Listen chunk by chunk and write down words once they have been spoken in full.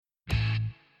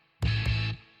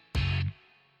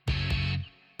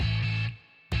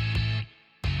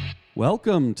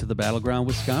Welcome to the Battleground,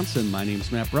 Wisconsin. My name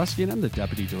is Matt Brusky, and I'm the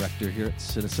Deputy Director here at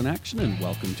Citizen Action, and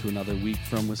welcome to another week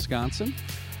from Wisconsin.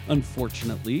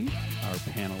 Unfortunately, our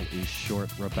panel is short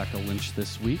Rebecca Lynch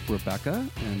this week. Rebecca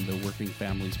and the Working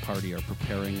Families Party are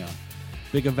preparing a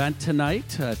big event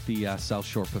tonight at the South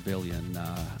Shore Pavilion.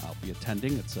 I'll be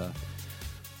attending. It's a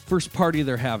first party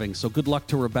they're having, so good luck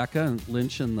to Rebecca and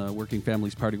Lynch and the Working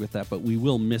Families Party with that, but we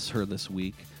will miss her this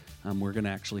week. We're going to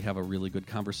actually have a really good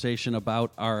conversation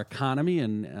about our economy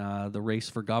and the race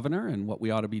for governor and what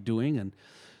we ought to be doing. And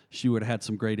she would have had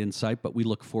some great insight, but we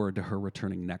look forward to her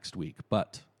returning next week.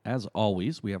 But as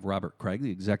always, we have Robert Craig, the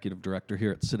Executive Director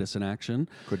here at Citizen Action.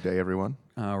 Good day, everyone.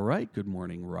 All right. Good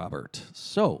morning, Robert.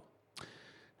 So,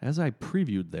 as I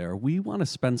previewed there, we want to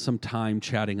spend some time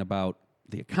chatting about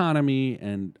the economy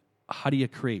and how do you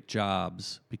create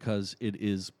jobs, because it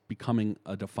is becoming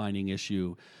a defining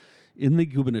issue in the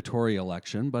gubernatorial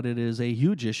election, but it is a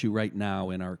huge issue right now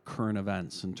in our current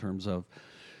events in terms of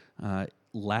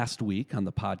last week on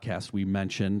the podcast, we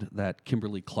mentioned that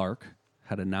Kimberly-Clark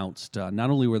had announced not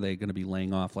only were they going to be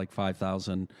laying off like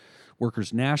 5,000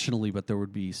 workers nationally, but there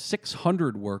would be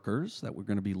 600 workers that were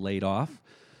going to be laid off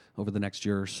over the next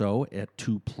year or so at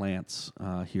two plants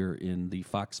here in the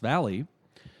Fox Valley.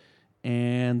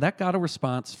 And that got a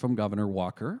response from Governor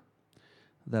Walker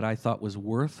that I thought was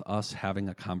worth us having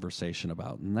a conversation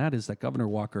about. And that is that Governor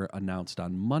Walker announced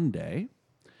on Monday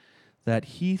that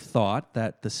he thought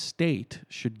that the state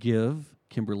should give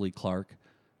Kimberly-Clark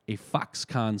a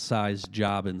Foxconn-sized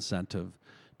job incentive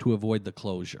to avoid the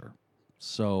closure.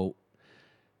 So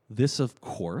this, of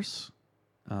course,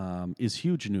 is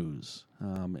huge news.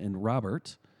 And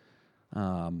Robert,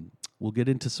 we'll get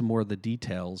into some more of the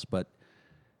details, but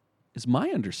is my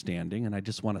understanding, and I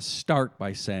just want to start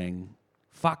by saying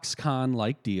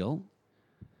Foxconn-like deal.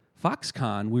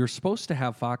 Foxconn, we were supposed to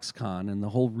have Foxconn, and the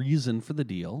whole reason for the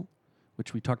deal,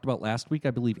 which we talked about last week,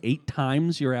 I believe 8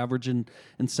 times your average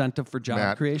incentive for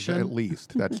job creation. At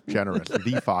least. That's generous.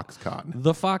 The Foxconn.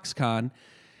 The Foxconn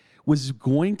was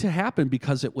going to happen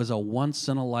because it was a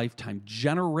once-in-a-lifetime,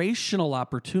 generational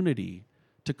opportunity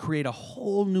to create a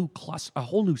whole new cluster, a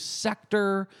whole new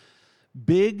sector,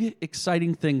 big,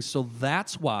 exciting things. So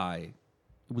that's why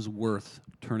it was worth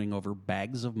turning over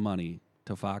bags of money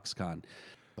to Foxconn.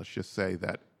 Let's just say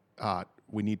that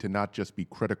we need to not just be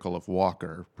critical of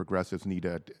Walker. Progressives need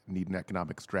an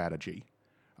economic strategy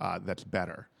that's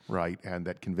better, right? And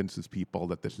that convinces people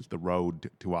that this is the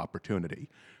road to opportunity.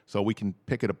 So we can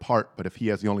pick it apart, but if he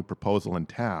has the only proposal in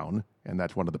town, and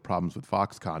that's one of the problems with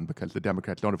Foxconn, because the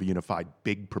Democrats don't have a unified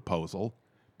big proposal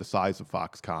the size of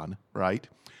Foxconn, right?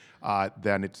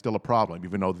 Then it's still a problem,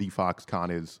 even though the Foxconn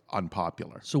is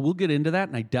unpopular. So we'll get into that,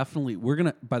 and we're going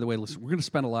to, by the way, listen, we're going to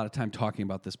spend a lot of time talking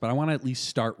about this, but I want to at least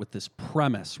start with this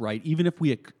premise, right? Even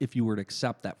if you were to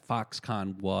accept that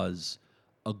Foxconn was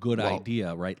a good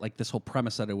idea, right? Like this whole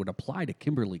premise that it would apply to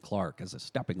Kimberly-Clark as a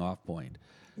stepping off point.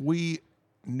 We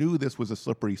knew this was a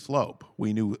slippery slope.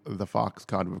 We knew the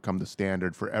Foxconn would become the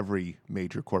standard for every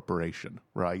major corporation,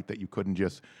 right? That you couldn't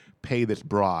just pay this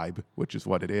bribe, which is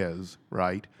what it is,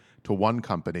 right, to one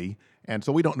company. And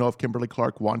so we don't know if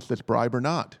Kimberly-Clark wants this bribe or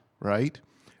not, right?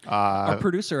 Our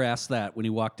producer asked that when he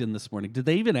walked in this morning. Did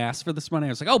they even ask for this money? I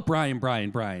was like, oh, Brian,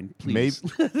 please.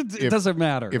 It doesn't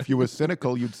matter. If you were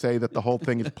cynical, you'd say that the whole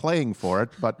thing is playing for it,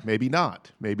 but maybe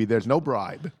not. Maybe there's no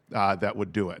bribe that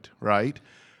would do it, right?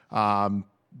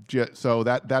 So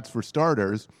that's for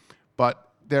starters.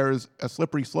 But there's a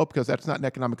slippery slope because that's not an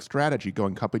economic strategy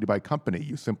going company by company.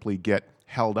 You simply get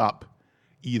held up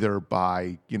either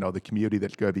by, the community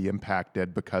that's going to be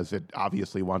impacted because it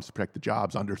obviously wants to protect the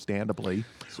jobs, understandably,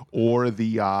 or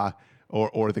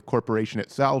the corporation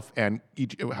itself. And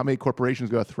how many corporations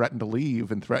are going to threaten to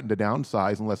leave and threaten to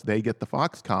downsize unless they get the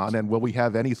Foxconn? And will we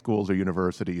have any schools or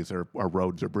universities or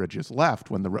roads or bridges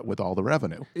left with all the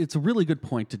revenue? It's a really good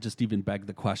point to just even beg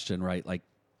the question, right? Like,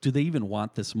 do they even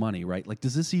want this money, right? Like,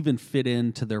 does this even fit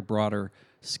into their broader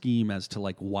scheme as to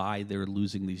like why they're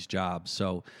losing these jobs?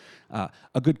 So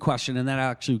a good question, and that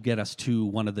actually get us to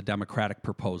one of the Democratic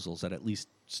proposals that at least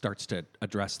starts to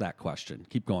address that question.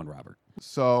 Keep going, Robert.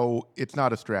 So it's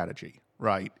not a strategy,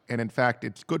 right? And in fact,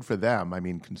 it's good for them. I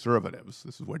mean, conservatives,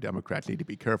 this is where Democrats need to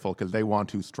be careful because they want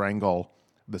to strangle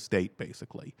the state,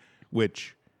 basically,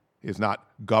 which is not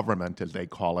government, as they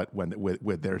call it,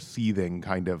 with their seething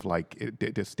kind of like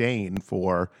disdain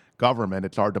for government.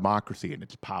 It's our democracy and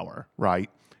its power, right,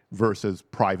 versus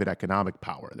private economic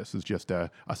power. This is just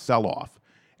a sell-off.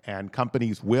 And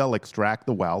companies will extract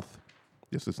the wealth.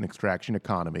 This is an extraction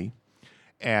economy.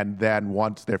 and then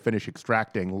once they're finished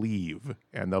extracting, leave,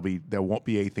 and there won't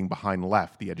be anything behind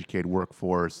left. The educated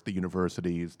workforce, the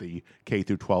universities, the K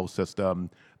through 12 system,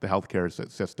 the healthcare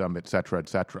system, et cetera,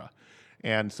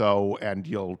 and so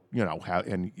you'll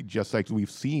and just like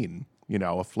we've seen,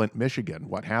 Flint, Michigan,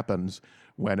 what happens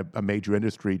when a major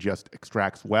industry just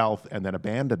extracts wealth and then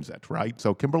abandons it, right?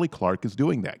 So Kimberly-Clark is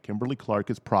doing that.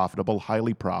 Kimberly-Clark is profitable,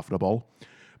 highly profitable,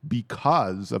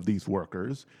 because of these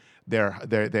workers.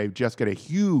 They just get a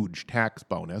huge tax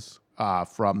bonus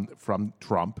from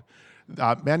Trump.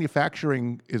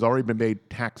 Manufacturing has already been made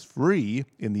tax-free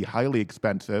in the highly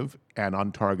expensive and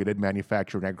untargeted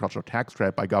manufacturing agricultural tax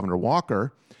credit by Governor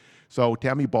Walker. So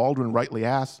Tammy Baldwin rightly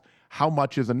asks, how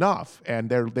much is enough? And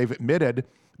they've admitted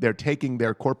they're taking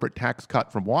their corporate tax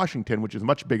cut from Washington, which is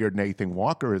much bigger than anything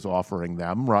Walker is offering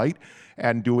them, right?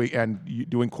 And doing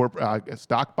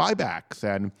stock buybacks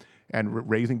and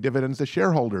raising dividends to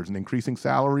shareholders and increasing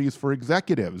salaries for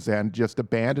executives and just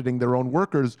abandoning their own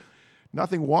workers.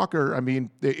 Nothing Walker,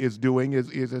 is doing is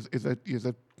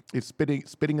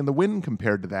spitting in the wind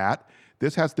compared to that.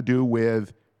 This has to do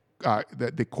with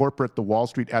the corporate, the Wall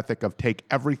Street ethic of take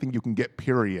everything you can get,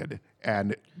 period.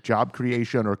 And job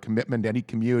creation or commitment to any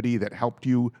community that helped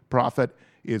you profit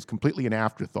is completely an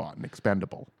afterthought and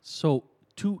expendable. So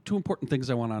two important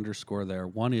things I want to underscore there.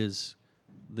 One is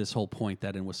this whole point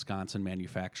that in Wisconsin,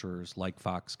 manufacturers like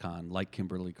Foxconn, like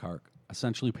Kimberly-Clark,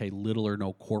 essentially pay little or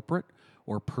no corporate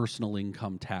or personal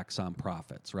income tax on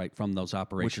profits, right, from those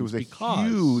operations. Which was a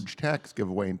huge tax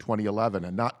giveaway in 2011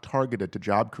 and not targeted to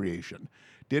job creation.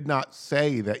 Did not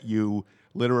say that you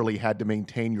literally had to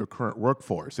maintain your current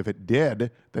workforce. If it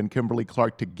did, then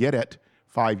Kimberly-Clark, to get it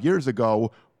 5 years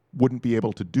ago, wouldn't be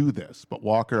able to do this. But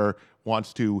Walker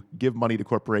wants to give money to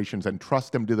corporations and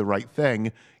trust them to do the right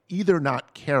thing, either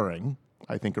not caring,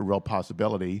 I think a real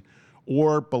possibility,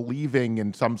 or believing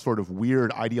in some sort of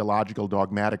weird ideological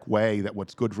dogmatic way that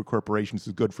what's good for corporations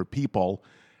is good for people,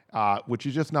 which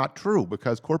is just not true,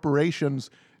 because corporations,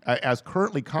 as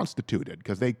currently constituted,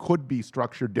 because they could be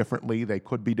structured differently, they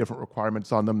could be different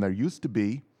requirements on them, there used to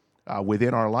be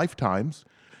within our lifetimes,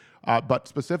 but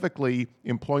specifically,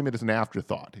 employment is an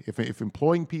afterthought. If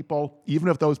employing people, even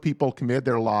if those people committed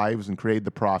their lives and created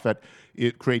the profit,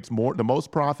 it creates the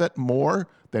most profit, more,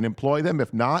 then employ them.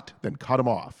 If not, then cut them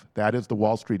off. That is the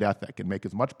Wall Street ethic, and make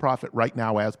as much profit right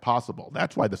now as possible.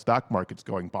 That's why the stock market's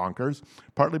going bonkers,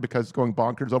 partly because it's going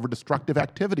bonkers over destructive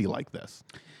activity like this.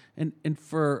 And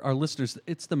for our listeners,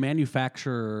 it's the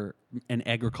manufacturer and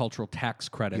agricultural tax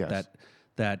credit Yes.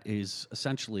 that is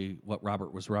essentially what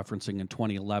Robert was referencing in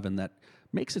 2011 that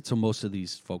makes it so most of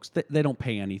these folks, they don't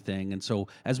pay anything. And so,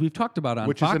 as we've talked about on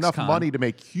Which Foxconn, is enough money to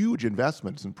make huge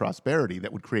investments in prosperity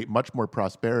that would create much more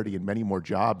prosperity and many more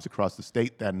jobs across the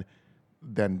state than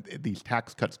these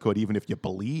tax cuts could, even if you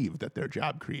believe that they're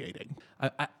job creating.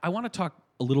 I want to talk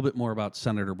a little bit more about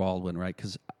Senator Baldwin, right?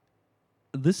 Because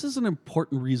this is an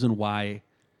important reason why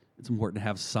it's important to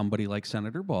have somebody like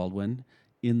Senator Baldwin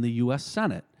in the U.S.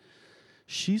 Senate.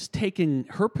 She's taking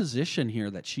her position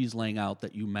here that she's laying out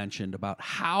that you mentioned about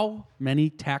how many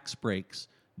tax breaks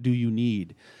do you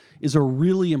need is a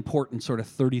really important sort of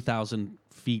 30,000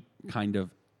 feet kind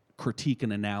of critique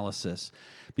and analysis,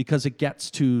 because it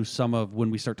gets to some of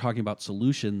when we start talking about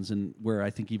solutions and where I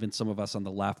think even some of us on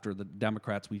the left or the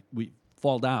Democrats, we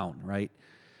fall down, right?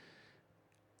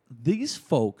 These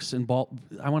folks,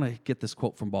 I want to get this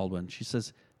quote from Baldwin. She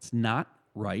says, "It's not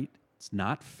right. It's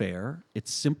not fair.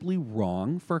 It's simply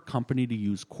wrong for a company to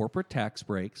use corporate tax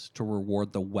breaks to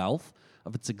reward the wealth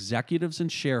of its executives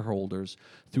and shareholders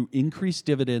through increased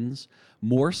dividends,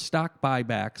 more stock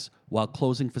buybacks, while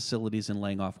closing facilities and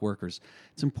laying off workers."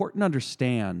 It's important to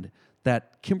understand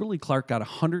that Kimberly-Clark got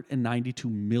 $192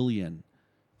 million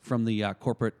from the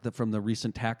from the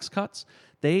recent tax cuts.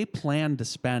 They plan to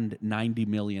spend $90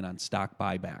 million on stock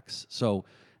buybacks. So,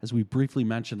 as we briefly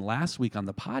mentioned last week on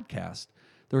the podcast,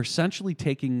 they're essentially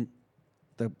taking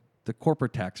the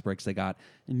corporate tax breaks they got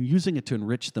and using it to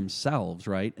enrich themselves,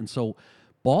 right? And so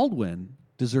Baldwin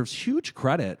deserves huge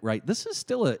credit, right? This is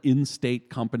still an in-state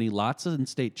company, lots of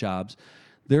in-state jobs.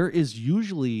 There is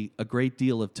usually a great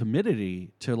deal of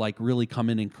timidity to like really come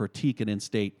in and critique an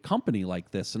in-state company like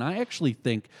this. And I actually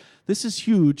think this is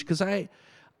huge because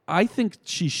I think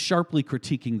she's sharply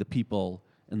critiquing the people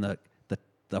and the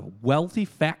wealthy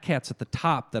fat cats at the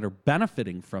top that are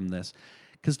benefiting from this,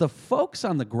 because the folks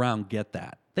on the ground get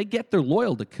that. They're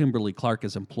loyal to Kimberly-Clark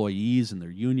as employees and their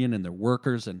union and their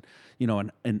workers and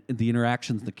the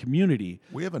interactions in the community.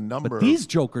 We have a number but these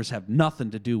jokers have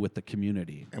nothing to do with the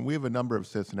community. And we have a number of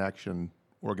Citizen Action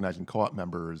organizing co-op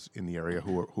members in the area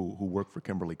who work for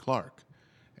Kimberly-Clark.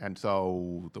 And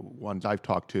so the ones I've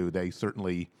talked to, they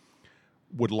certainly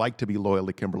would like to be loyal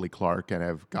to Kimberly-Clark and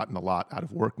have gotten a lot out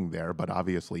of working there, but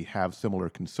obviously have similar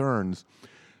concerns.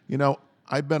 You know,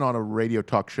 I've been on a radio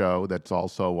talk show that's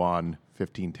also on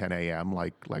 1510 AM,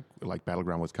 like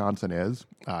Battleground Wisconsin is,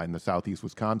 in the southeast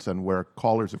Wisconsin, where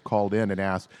callers have called in and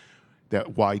asked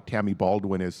that why Tammy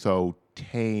Baldwin is so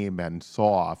tame and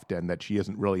soft and that she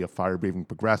isn't really a fire-breathing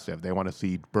progressive. They want to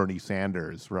see Bernie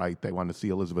Sanders, right? They want to see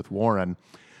Elizabeth Warren.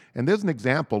 And there's an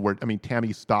example where, I mean,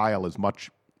 Tammy's style is much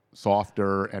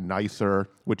softer and nicer,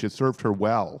 which has served her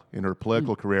well in her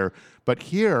political career. But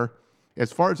here,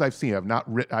 as far as I've seen, I've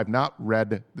not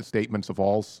read the statements of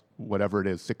all, whatever it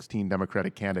is, 16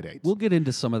 Democratic candidates. We'll get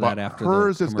into some of that after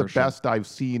hers the is the commercial. best I've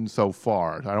seen so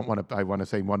far. I want to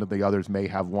say one of the others may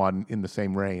have one in the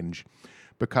same range,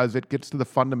 because it gets to the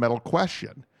fundamental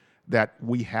question that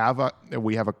we have a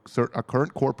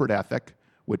current corporate ethic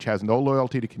which has no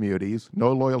loyalty to communities,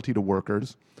 no loyalty to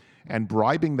workers, and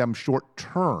bribing them short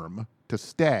term to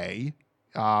stay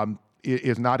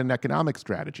is not an economic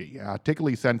strategy,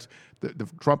 particularly since the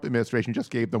Trump administration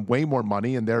just gave them way more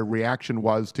money, and their reaction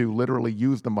was to literally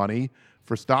use the money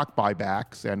for stock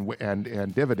buybacks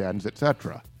and dividends, et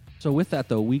cetera. So with that,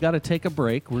 though, we got to take a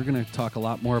break. We're going to talk a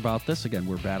lot more about this. Again,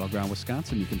 we're Battleground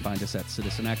Wisconsin. You can find us at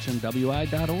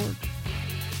citizenactionwi.org.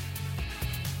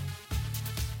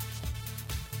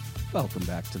 Welcome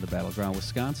back to the Battleground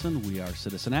Wisconsin. We are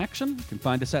Citizen Action. You can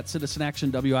find us at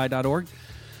citizenactionwi.org.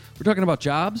 We're talking about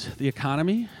jobs, the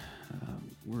economy,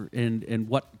 and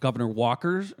what Governor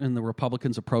Walker's and the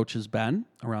Republicans' approach has been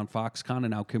around Foxconn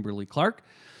and now Kimberly-Clark,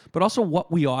 but also what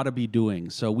we ought to be doing.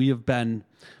 So we have been,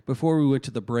 before we went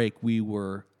to the break, we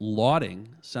were lauding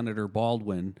Senator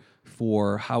Baldwin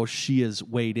for how she has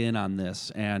weighed in on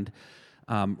this and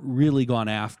really gone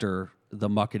after the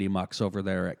muckety-mucks over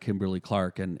there at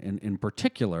Kimberly-Clark, and in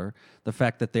particular, the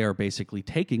fact that they are basically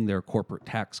taking their corporate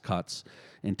tax cuts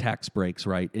and tax breaks,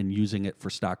 right, and using it for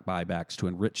stock buybacks to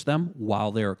enrich them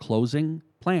while they're closing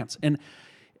plants. And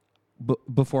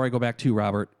before I go back to you,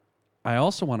 Robert, I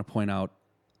also want to point out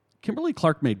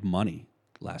Kimberly-Clark made money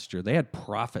last year. They had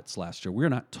profits last year. We're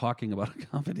not talking about a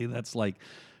company that's like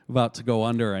about to go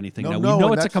under or anything. Now, we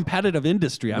know it's a competitive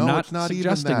industry. I'm not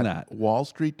suggesting even that. Wall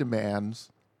Street demands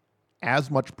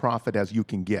as much profit as you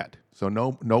can get. So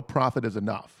no profit is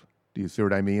enough. Do you see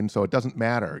what I mean? So it doesn't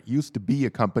matter. It used to be a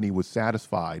company was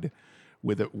satisfied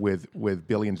with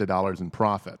billions of dollars in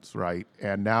profits, right?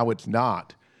 And now it's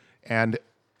not. And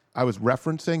I was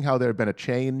referencing how there had been a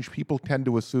change. People tend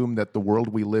to assume that the world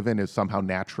we live in is somehow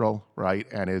natural, right?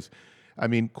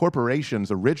 Corporations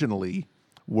originally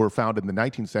were founded in the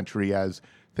 19th century as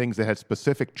things that had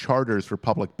specific charters for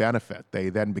public benefit. They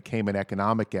then became an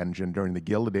economic engine during the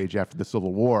Gilded Age after the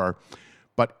Civil War.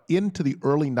 But into the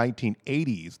early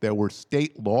 1980s, there were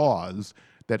state laws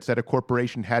that said a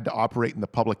corporation had to operate in the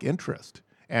public interest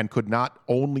and could not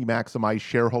only maximize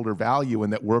shareholder value,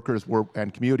 and that workers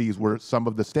and communities were some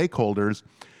of the stakeholders.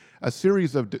 A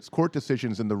series of court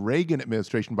decisions in the Reagan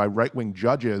administration by right-wing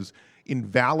judges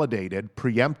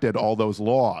preempted all those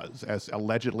laws as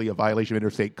allegedly a violation of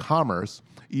interstate commerce,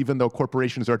 even though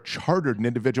corporations are chartered in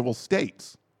individual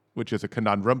states, which is a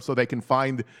conundrum. So they can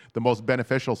find the most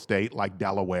beneficial state like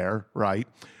Delaware, right,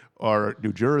 or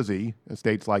New Jersey,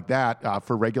 states like that,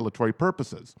 for regulatory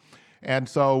purposes. And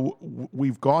so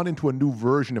we've gone into a new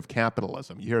version of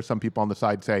capitalism. You hear some people on the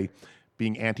side say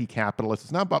being anti-capitalist.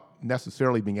 It's not about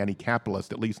necessarily being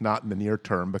anti-capitalist, at least not in the near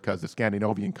term, because the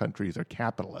Scandinavian countries are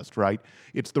capitalist, right?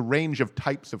 It's the range of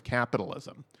types of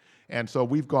capitalism. And so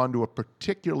we've gone to a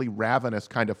particularly ravenous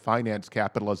kind of finance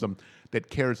capitalism that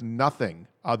cares nothing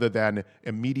other than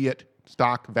immediate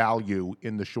stock value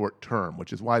in the short term,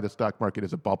 which is why the stock market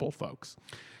is a bubble, folks.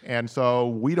 And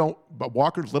so but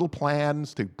Walker's little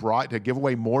plans to give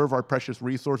away more of our precious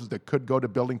resources that could go to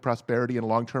building prosperity and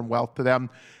long-term wealth to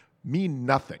them mean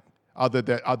nothing other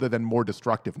than more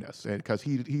destructiveness, because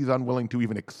he's unwilling to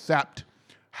even accept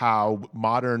how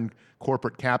modern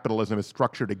corporate capitalism is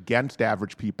structured against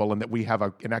average people, and that we have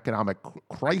an economic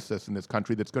crisis in this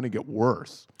country that's going to get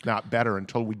worse, not better,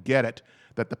 until we get it,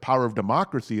 that the power of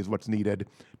democracy is what's needed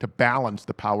to balance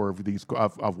the power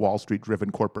of Wall Street-driven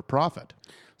corporate profit.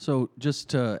 So just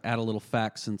to add a little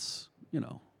fact, since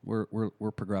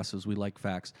we're progressives, we like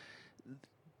facts.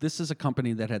 This is a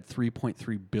company that had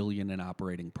 $3.3 billion in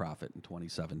operating profit in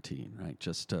 2017, right?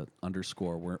 Just to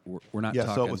underscore, we're not talking.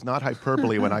 Yeah, so it was not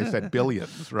hyperbole when I said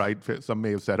billions, right? Some may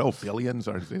have said, "Oh, billions,"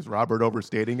 or is Robert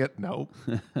overstating it? No,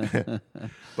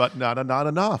 but not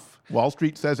enough. Wall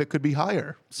Street says it could be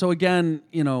higher. So again,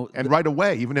 and right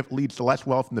away, even if it leads to less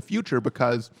wealth in the future,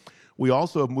 because we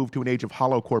also have moved to an age of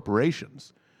hollow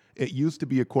corporations. It used to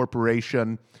be a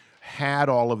corporation, had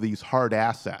all of these hard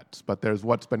assets, but there's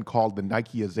what's been called the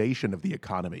Nikeization of the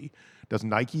economy. Does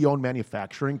Nike own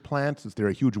manufacturing plants? Is there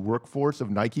a huge workforce of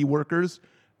Nike workers?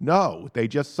 No, they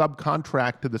just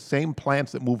subcontract to the same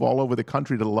plants that move all over the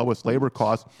country to the lowest labor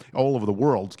costs, all over the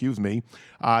world,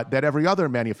 that every other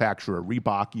manufacturer,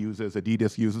 Reebok uses,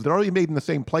 Adidas uses. They're already made in the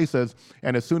same places,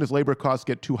 and as soon as labor costs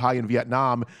get too high in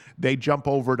Vietnam, they jump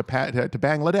over to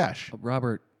Bangladesh.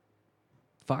 Robert,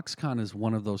 Foxconn is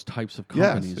one of those types of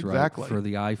companies, Yes, exactly. right, for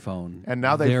the iPhone. And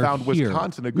now they've found here.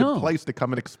 Wisconsin a good place to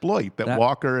come and exploit. That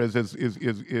Walker is as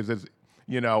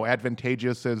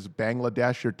advantageous as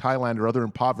Bangladesh or Thailand or other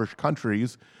impoverished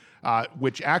countries,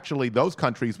 which actually those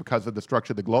countries, because of the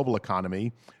structure of the global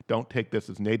economy, don't take this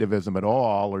as nativism at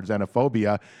all or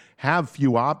xenophobia, have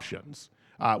few options.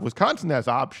 Wisconsin has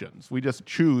options. We just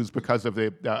choose because of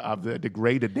the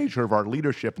degraded nature of our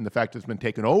leadership and the fact it's been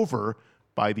taken over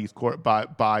by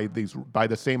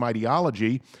the same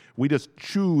ideology. We just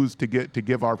choose to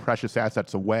give our precious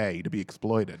assets away to be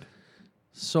exploited.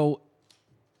 So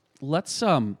let's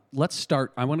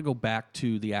start. I want to go back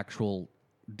to the actual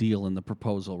deal in the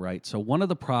proposal, right? So one of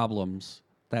the problems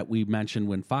that we mentioned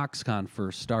when Foxconn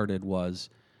first started was,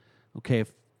 okay,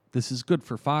 if this is good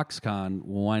for Foxconn,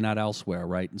 well, why not elsewhere,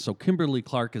 right? And so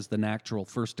Kimberly-Clark is the natural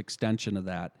first extension of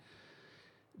that.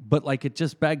 But like it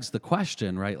just begs the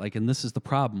question, right? Like, and this is the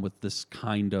problem with this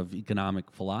kind of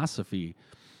economic philosophy.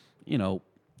 You know,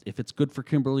 if it's good for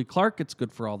Kimberly-Clark, it's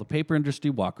good for all the paper industry.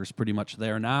 Walker's pretty much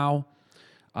there now.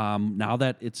 Now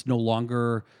that it's no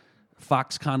longer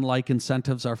Foxconn-like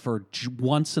incentives are for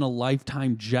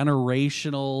once-in-a-lifetime,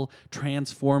 generational,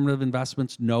 transformative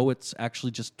investments. No, it's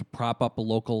actually just to prop up a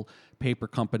local paper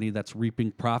company that's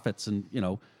reaping profits and,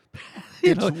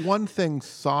 one thing,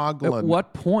 Soglin. At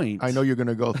what point? I know you're going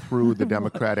to go through the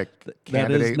Democratic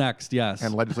candidate that is next, yes.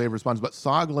 and legislative response, but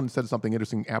Soglin said something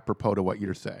interesting apropos to what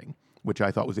you're saying, which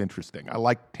I thought was interesting. I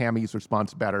like Tammy's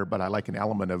response better, but I like an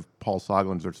element of Paul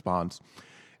Soglin's response.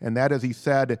 And that is, he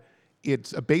said,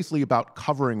 it's basically about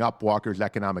covering up Walker's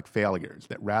economic failures,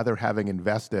 that rather having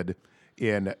invested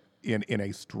in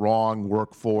a strong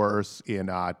workforce,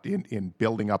 in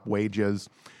building up wages,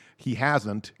 he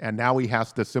hasn't, and now he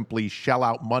has to simply shell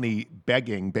out money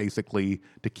begging, basically,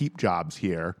 to keep jobs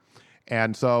here.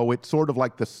 And so it's sort of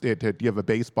like to give a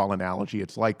baseball analogy,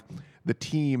 it's like the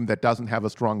team that doesn't have a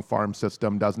strong farm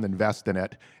system, doesn't invest in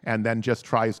it, and then just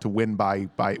tries to win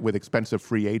with expensive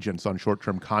free agents on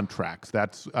short-term contracts.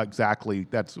 That's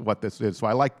what this is. So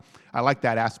I like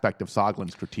that aspect of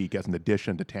Soglin's critique as an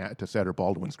addition to Senator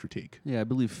Baldwin's critique. Yeah, I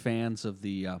believe fans of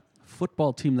the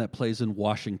football team that plays in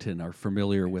Washington are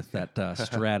familiar with that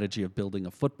strategy of building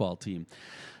a football team.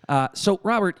 So,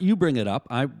 Robert, you bring it up.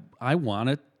 I want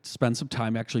to spend some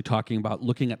time actually talking about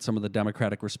looking at some of the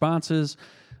Democratic responses,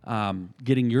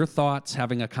 getting your thoughts,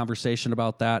 having a conversation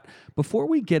about that. Before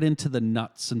we get into the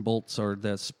nuts and bolts or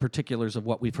the particulars of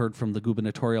what we've heard from the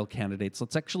gubernatorial candidates,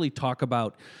 let's actually talk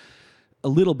about a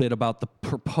little bit about the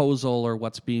proposal or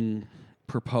what's being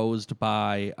proposed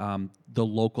by the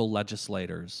local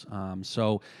legislators.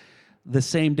 So the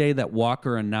same day that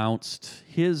Walker announced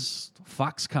his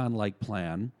Foxconn-like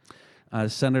plan,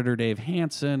 Senator Dave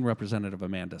Hansen, Representative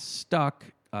Amanda Stuck,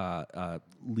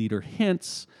 Leader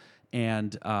Hintz,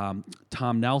 and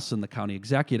Tom Nelson, the county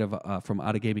executive from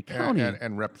Outagamie County.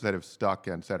 And Representative Stuck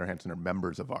and Senator Hansen are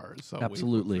members of ours. So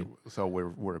absolutely.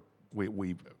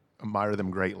 We admire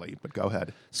them greatly, but go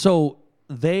ahead. So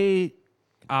they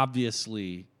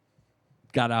obviously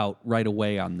got out right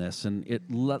away on this. And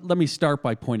let me start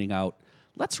by pointing out,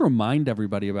 let's remind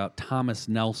everybody about Thomas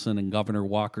Nelson and Governor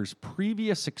Walker's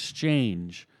previous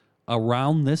exchange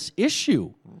around this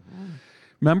issue. Mm-hmm.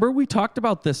 Remember, we talked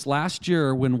about this last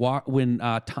year when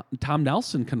Tom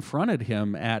Nelson confronted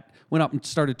him went up and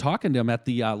started talking to him at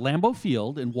the Lambeau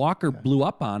Field, and Walker blew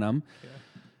up on him. Yeah.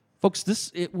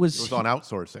 Folks, it was on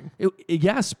outsourcing.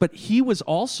 Yes, but he was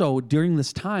also, during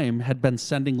this time, had been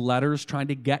sending letters trying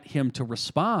to get him to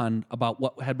respond about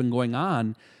what had been going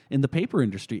on in the paper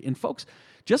industry. And folks,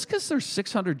 just because there's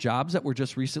 600 jobs that were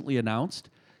just recently announced,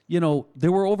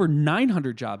 there were over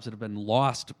 900 jobs that have been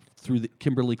lost through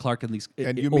Kimberly-Clark and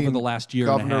over the last year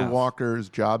and a half. Governor Walker's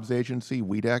jobs agency,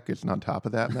 WEDEC, isn't on top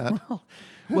of that, Matt?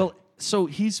 Well, so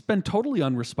he's been totally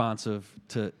unresponsive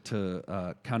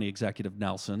to County Executive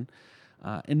Nelson.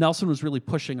 And Nelson was really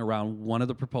pushing around one of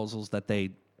the proposals that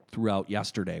they threw out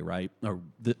yesterday, right? Or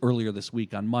earlier this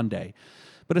week on Monday.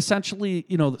 But essentially,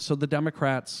 so the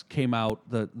Democrats came out,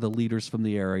 the leaders from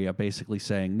the area, basically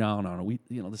saying, no, we,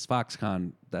 this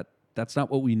Foxconn, that's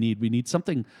not what we need. We need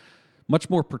something much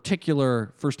more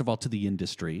particular, first of all, to the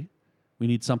industry, We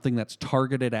need something that's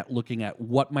targeted at looking at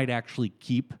what might actually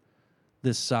keep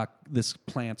this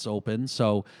plants open.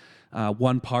 So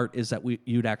one part is that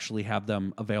you'd actually have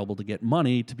them available to get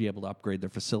money to be able to upgrade their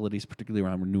facilities, particularly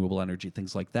around renewable energy,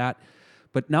 things like that.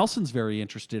 But Nelson's very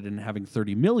interested in having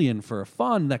 $30 million for a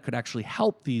fund that could actually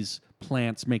help these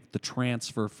plants make the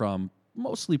transfer from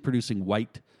mostly producing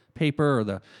white paper, or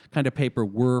the kind of paper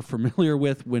we're familiar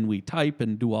with when we type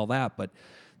and do all that. But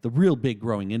the real big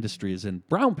growing industry is in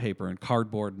brown paper and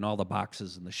cardboard and all the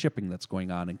boxes and the shipping that's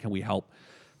going on. And can we help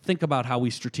think about how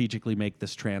we strategically make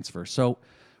this transfer? So,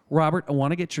 Robert, I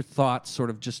want to get your thoughts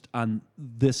sort of just on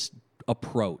this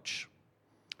approach.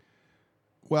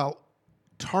 Well,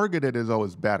 targeted is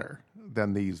always better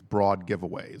than these broad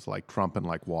giveaways like Trump and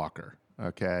like Walker,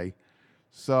 okay?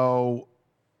 So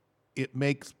it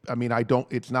makes,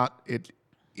 it's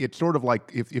sort of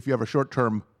like if you have a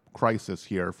short-term crisis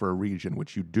here for a region,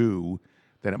 which you do,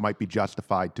 then it might be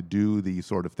justified to do these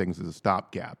sort of things as a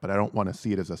stopgap. But I don't want to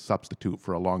see it as a substitute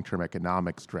for a long-term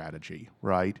economic strategy,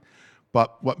 right?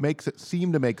 But what makes it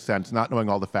seem to make sense, not knowing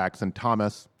all the facts, and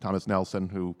Thomas Nelson,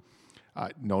 who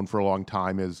known for a long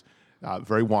time, is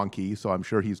very wonky, so I'm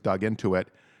sure he's dug into it.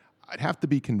 I'd have to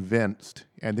be convinced,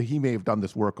 and he may have done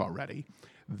this work already,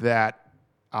 that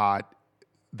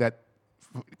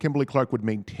Kimberly-Clark would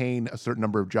maintain a certain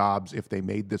number of jobs if they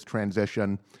made this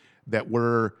transition, that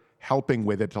we're helping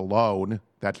with it alone.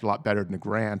 That's a lot better than a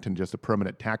grant and just a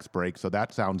permanent tax break, so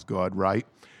that sounds good, right?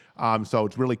 So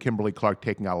it's really Kimberly-Clark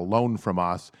taking out a loan from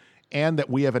us, and that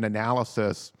we have an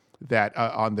analysis that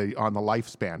on the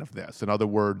lifespan of this. In other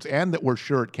words, and that we're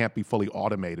sure it can't be fully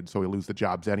automated, so we lose the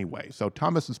jobs anyway. So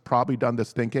Thomas has probably done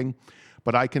this thinking,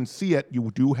 but I can see it.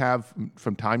 You do have,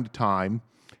 from time to time,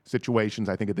 situations,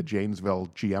 I think at the Janesville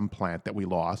GM plant that we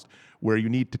lost, where you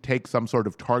need to take some sort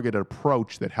of targeted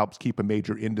approach that helps keep a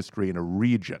major industry in a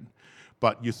region.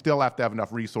 But you still have to have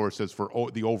enough resources for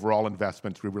the overall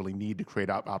investments we really need to create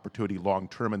opportunity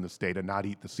long-term in the state and not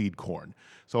eat the seed corn.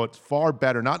 So it's far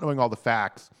better, not knowing all the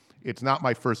facts, it's not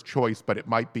my first choice, but it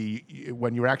might be.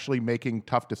 When you're actually making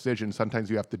tough decisions, sometimes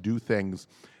you have to do things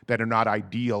that are not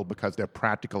ideal because they're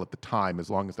practical at the time, as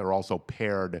long as they're also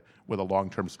paired with a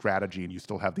long-term strategy and you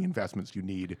still have the investments you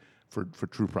need for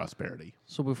true prosperity.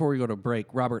 So before we go to break,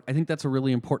 Robert, I think that's a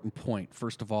really important point,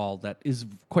 first of all, that is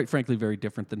quite frankly very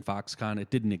different than Foxconn. It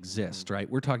didn't exist, right?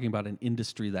 We're talking about an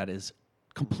industry that is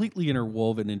completely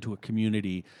interwoven into a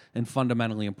community and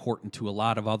fundamentally important to a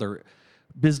lot of other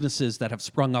businesses that have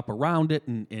sprung up around it.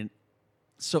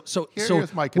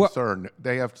 Here's my concern.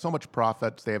 They have so much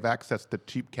profits. They have access to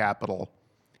cheap capital.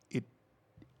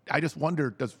 I just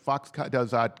wonder, does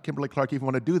Kimberly-Clark even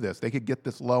want to do this? They could get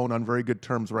this loan on very good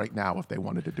terms right now if they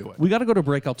wanted to do it. We got to go to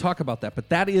break. I'll talk about that. But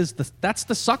that's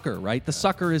the sucker, right? The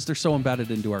sucker is they're so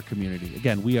embedded into our community.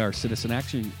 Again, we are Citizen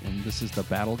Action, and this is the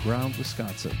Battleground,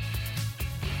 Wisconsin.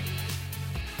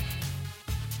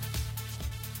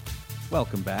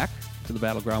 Welcome back to the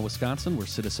Battleground, Wisconsin. We're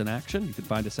Citizen Action. You can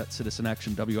find us at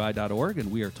citizenactionwi.org,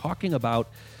 and we are talking about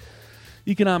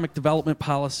economic development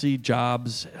policy,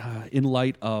 jobs, in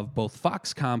light of both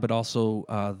Foxconn, but also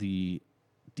the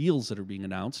deals that are being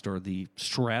announced, or the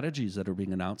strategies that are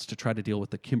being announced to try to deal with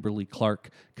the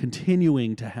Kimberly-Clark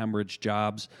continuing to hemorrhage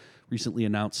jobs. Recently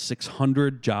announced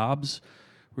 600 jobs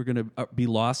were going to be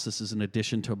lost. This is in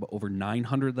addition to over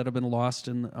 900 that have been lost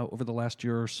over the last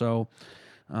year or so.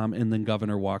 And then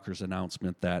Governor Walker's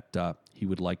announcement that he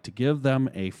would like to give them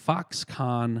a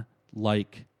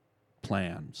Foxconn-like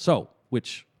plan. So,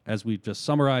 which, as we've just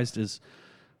summarized, is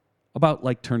about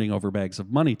like turning over bags of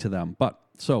money to them. But,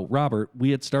 so, Robert,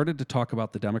 we had started to talk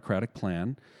about the Democratic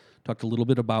plan, talked a little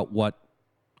bit about what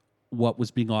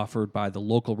was being offered by the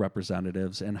local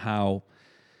representatives and how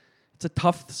it's a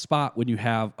tough spot when you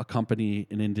have a company,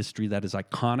 an industry that is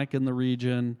iconic in the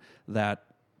region, that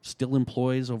still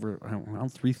employs over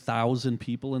around 3,000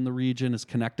 people in the region, is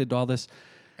connected to all this.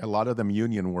 A lot of them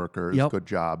union workers, Yep. Good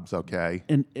jobs, okay.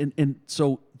 And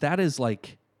so that is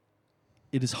like,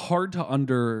 it is hard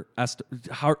to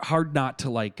hard not to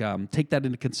like take that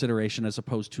into consideration, as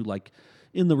opposed to like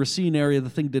in the Racine area, the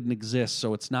thing didn't exist,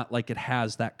 so it's not like it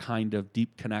has that kind of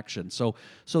deep connection. So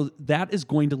that is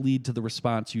going to lead to the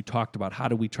response you talked about. How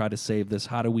do we try to save this?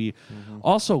 How do we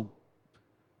also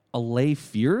allay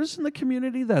fears in the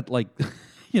community that, like,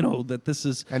 that this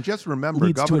is, and just remember,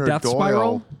 leads to a Governor death Doyle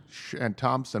spiral? and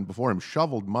Thompson before him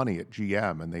shoveled money at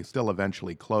GM, and they still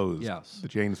eventually closed the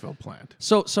Janesville plant.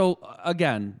 So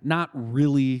again, not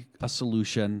really a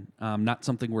solution, not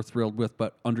something we're thrilled with,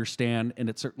 but understand, and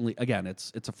it's certainly, again,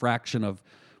 it's a fraction of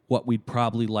what we'd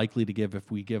probably likely to give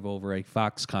if we give over a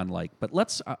Foxconn-like. But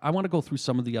I want to go through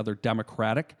some of the other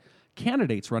Democratic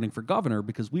candidates running for governor,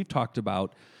 because we've talked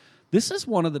about this is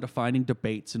one of the defining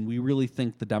debates, and we really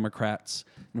think the Democrats,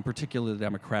 in particular the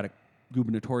Democratic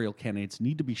gubernatorial candidates,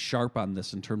 need to be sharp on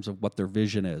this in terms of what their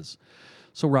vision is.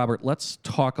 So, Robert, let's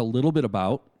talk a little bit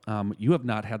about, you have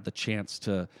not had the chance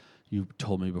to, you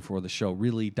told me before the show,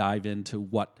 really dive into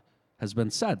what has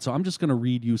been said. So I'm just going to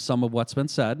read you some of what's been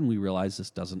said, and we realize this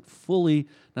doesn't fully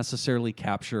necessarily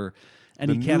capture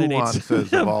any the candidates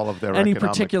nuances of all of their any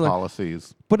economic particular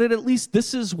policies. But at least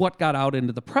this is what got out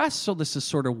into the press, so this is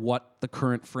sort of what the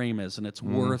current frame is, and it's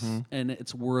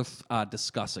worth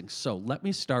discussing. So let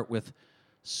me start with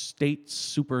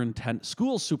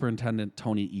school superintendent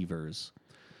Tony Evers.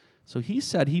 So he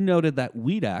said he noted that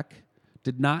WEDC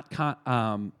did not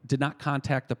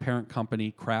contact the parent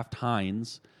company Kraft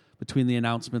Heinz between the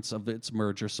announcements of its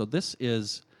merger. So this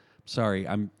is,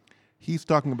 He's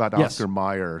talking about Yes. Oscar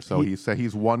Mayer, so he said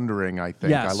he's wondering, I think,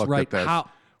 Yes, I looked right. at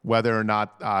this, whether or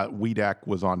not WEDC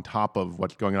was on top of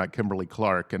what's going on at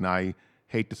Kimberly-Clark, and I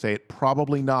hate to say it,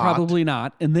 probably not. Probably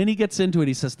not. And then he gets into it.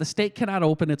 He says the state cannot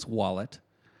open its wallet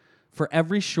for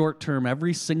every short term,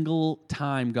 every single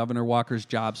time Governor Walker's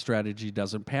job strategy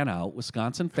doesn't pan out.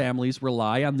 Wisconsin families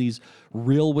rely on these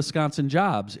real Wisconsin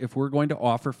jobs. If we're going to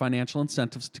offer financial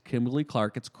incentives to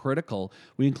Kimberly-Clark, it's critical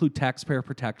we include taxpayer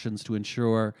protections to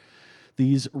ensure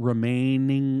these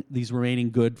remaining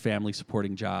good family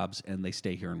supporting jobs, and they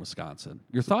stay here in Wisconsin.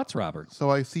 Your thoughts, Robert? So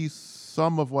I see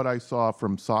some of what I saw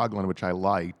from Soglin, which I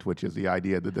liked, which is the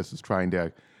idea that this is trying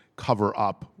to cover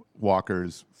up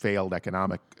Walker's failed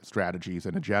economic strategies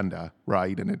and agenda,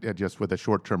 right? And it just with a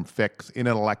short-term fix in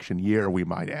an election year, we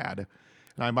might add.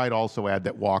 And I might also add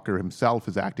that Walker himself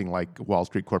is acting like Wall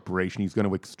Street Corporation. He's going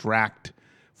to extract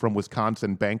from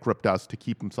Wisconsin, bankrupt us to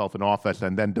keep himself in office,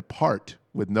 and then depart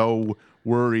with no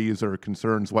worries or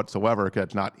concerns whatsoever, because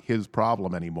it's not his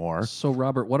problem anymore. So,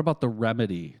 Robert, what about the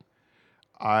remedy?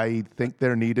 I think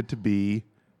there needed to be,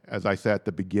 as I said at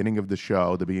the beginning of the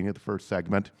show, the beginning of the first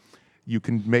segment, you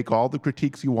can make all the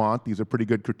critiques you want. These are pretty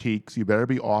good critiques. You better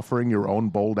be offering your own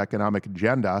bold economic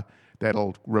agenda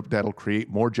that'll create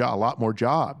a lot more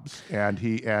jobs.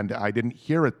 And I didn't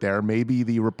hear it there. Maybe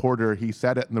the reporter, he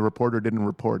said it and the reporter didn't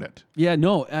report it. Yeah,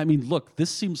 no, I mean, look, this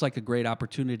seems like a great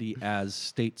opportunity as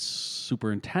state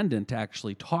superintendent to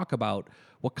actually talk about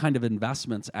what kind of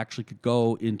investments actually could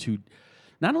go into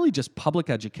not only just public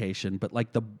education, but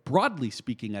like the broadly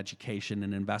speaking education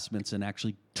and investments in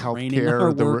actually training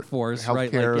our workforce,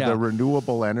 right? Healthcare, Like, the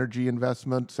renewable energy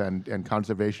investments and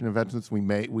conservation investments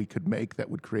we could make that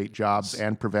would create jobs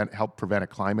and help prevent a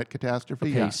climate catastrophe.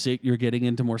 Okay, Yeah. so you're getting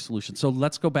into more solutions. So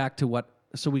let's go back to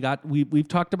we've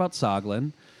talked about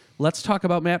Soglin. Let's talk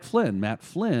about Matt Flynn. Matt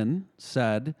Flynn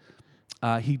said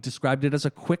he described it as a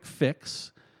quick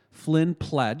fix. Flynn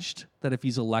pledged that if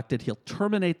he's elected, he'll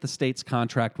terminate the state's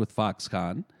contract with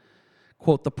Foxconn.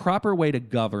 Quote, the proper way to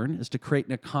govern is to create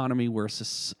an economy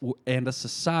and a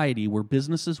society where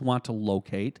businesses want to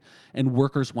locate and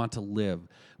workers want to live.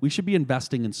 We should be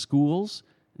investing in schools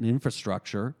and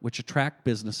infrastructure which attract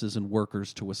businesses and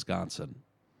workers to Wisconsin.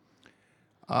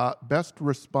 Best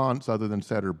response other than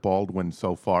Senator Baldwin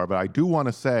so far, but I do want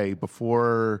to say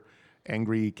before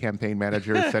angry campaign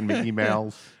managers send me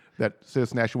emails that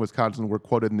Citizen National Wisconsin were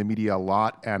quoted in the media a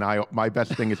lot, and my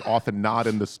best thing is often not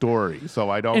in the story.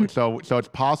 So I don't. So it's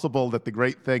possible that the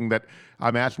great thing that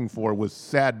I'm asking for was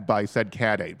said by said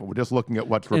candidate, but we're just looking at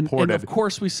what's reported. And of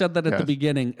course, we said that at the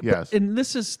beginning. Yes. And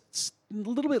this is a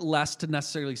little bit less to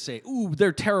necessarily say, "Ooh,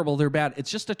 they're terrible, they're bad." It's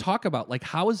just to talk about like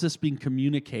how is this being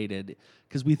communicated,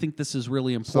 because we think this is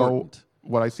really important. So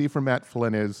what I see from Matt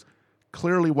Flynn is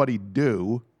clearly what he'd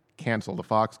do. Cancel the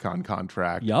Foxconn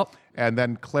contract. Yep. And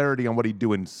then clarity on what he'd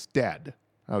do instead.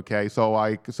 Okay, so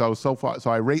I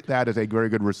rate that as a very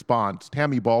good response.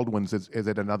 Tammy Baldwin's is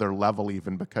at another level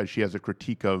even because she has a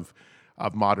critique of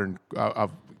modern a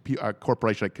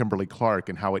corporation like Kimberly-Clark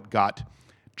and how it got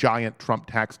giant Trump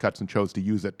tax cuts and chose to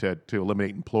use it to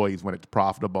eliminate employees when it's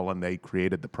profitable, and they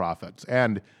created the profits.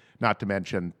 And not to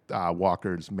mention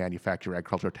Walker's manufacturer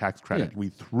agriculture tax credit. Yeah. We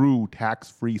threw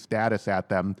tax-free status at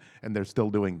them, and they're still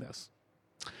doing this.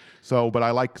 So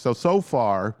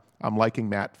far, I'm liking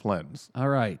Matt Flynn's. All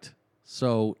right.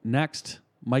 So next,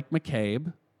 Mike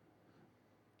McCabe.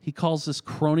 He calls this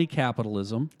crony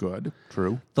capitalism. Good,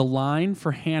 true. The line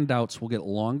for handouts will get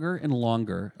longer and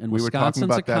longer, and We were talking Wisconsin's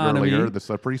about that economy earlier, the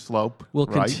slippery slope. will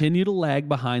right? continue to lag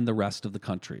behind the rest of the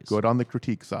country's. Good on the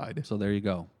critique side. So there you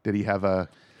go. Did he have a...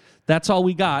 That's all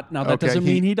we got. Now, that doesn't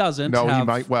mean he doesn't. No, he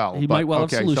might well. He might well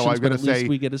have solutions, so I'm but gonna at least say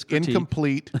we get his critique.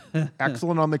 incomplete,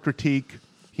 excellent on the critique.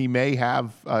 he may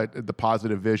have the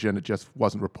positive vision. It just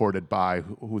wasn't reported by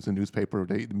who's the newspaper,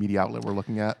 the media outlet we're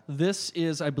looking at. This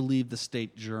is, I believe, the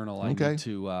State Journal. I Okay. need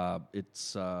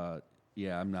to.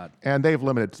 I'm not. And they have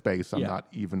limited space. I'm Yeah. not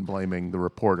even blaming the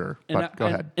reporter. But go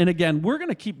ahead. And again, we're going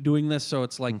to keep doing this, so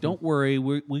it's like, don't worry,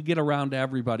 we get around to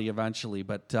everybody eventually.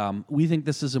 But we think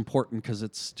this is important because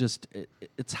it's just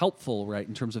it's helpful, right,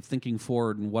 in terms of thinking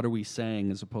forward and what are we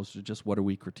saying as opposed to just what are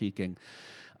we critiquing.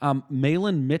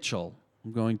 Malin Mitchell.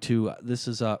 I'm going to. This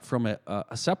is from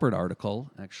a separate article,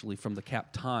 actually, from the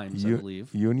Cap Times, I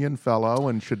believe. Union fellow,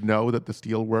 and should know that the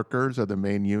steel workers are the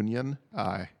main union.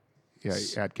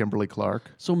 At Kimberly-Clark.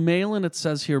 So Malin, it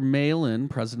says here, Malin,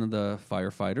 president of the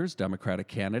firefighters, Democratic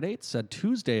candidate, said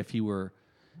Tuesday if he were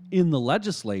in the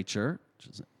legislature,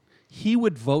 he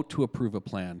would vote to approve a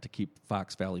plan to keep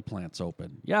Fox Valley plants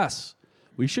open. Yes,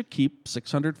 we should keep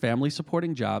 600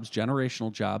 family-supporting jobs,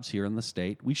 generational jobs here in the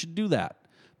state. We should do that,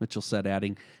 Mitchell said,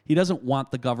 adding, he doesn't want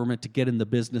the government to get in the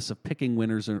business of picking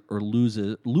winners or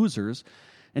losers,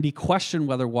 and he questioned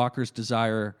whether Walker's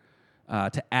desire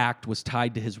to act was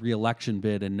tied to his reelection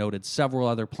bid and noted several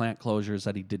other plant closures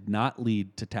that he did not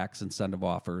lead to tax incentive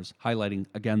offers, highlighting,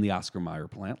 again, the Oscar Mayer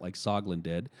plant, like Soglin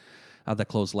did, that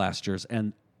closed last year's,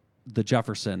 and the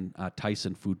Jefferson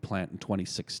Tyson food plant in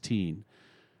 2016.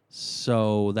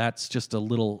 So that's just a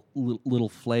little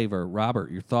flavor.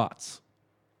 Robert, your thoughts?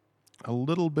 A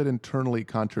little bit internally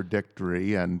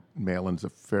contradictory, and Malin's a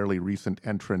fairly recent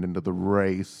entrant into the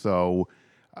race, so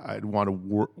I'd want to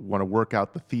work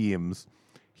out the themes.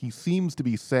 He seems to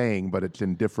be saying, but it's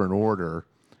in different order,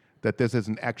 that this is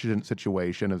an exigent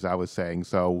situation, as I was saying,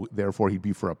 so therefore he'd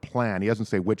be for a plan. He doesn't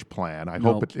say which plan. I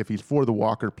hope if he's for the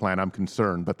Walker plan, I'm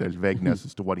concerned, but there's vagueness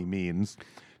as to what he means.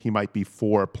 He might be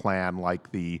for a plan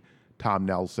like the Tom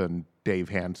Nelson, Dave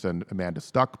Hansen, Amanda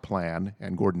Stuck plan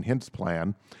and Gordon Hintz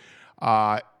plan.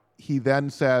 He then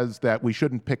says that we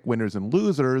shouldn't pick winners and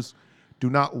losers. Do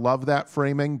not love that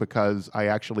framing because I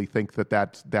actually think that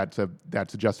that's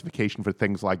a justification for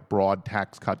things like broad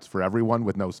tax cuts for everyone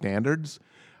with no standards.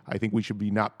 I think we should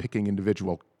be not picking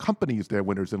individual companies, their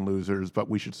winners and losers, but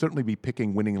we should certainly be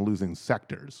picking winning and losing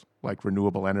sectors like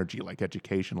renewable energy, like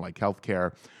education, like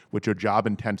healthcare, which are job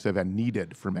intensive and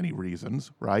needed for many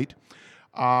reasons, right?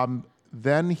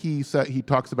 Then he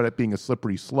talks about it being a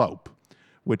slippery slope,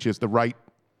 which is the right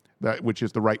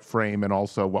frame, and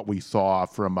also what we saw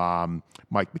from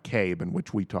Mike McCabe, and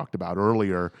which we talked about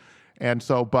earlier. And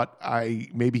so,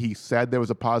 maybe he said there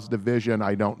was a positive vision.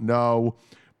 I don't know,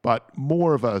 but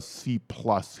more of a C+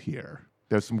 here.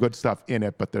 There's some good stuff in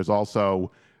it, but there's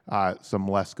also some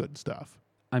less good stuff.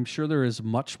 I'm sure there is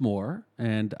much more,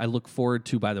 and I look forward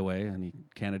to, by the way, any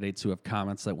candidates who have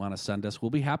comments that want to send us,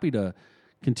 we'll be happy to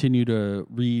continue to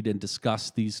read and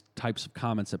discuss these types of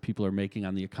comments that people are making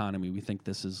on the economy. We think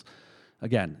this is,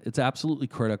 again, it's absolutely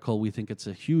critical. We think it's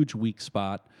a huge weak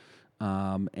spot,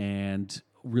 and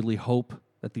really hope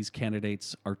that these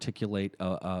candidates articulate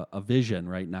a vision,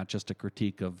 right? Not just a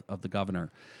critique of the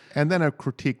governor. And then a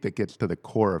critique that gets to the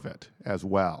core of it as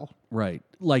well. Right.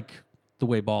 Like the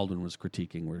way Baldwin was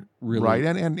critiquing. We're really right,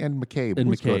 and McCabe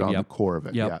was good on the core of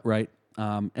it. Yep, yeah, right.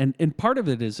 And part of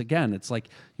it is, again, it's like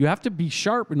you have to be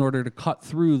sharp in order to cut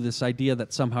through this idea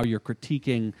that somehow you're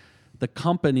critiquing the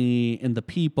company and the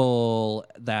people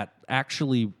that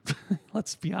actually,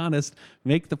 let's be honest,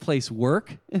 make the place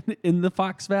work in the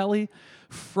Fox Valley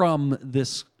from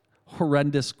this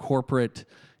horrendous corporate,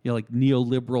 like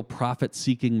neoliberal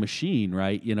profit-seeking machine,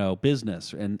 right?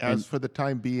 Business. And for the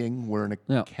time being, we're in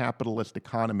a capitalist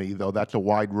economy, though that's a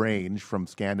wide range from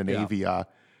Scandinavia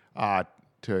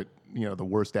to the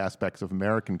worst aspects of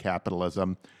American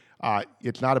capitalism.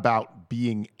 It's not about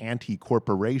being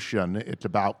anti-corporation. It's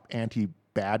about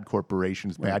anti-bad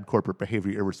corporations, bad corporate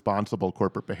behavior, irresponsible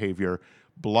corporate behavior,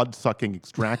 blood-sucking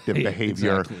extractive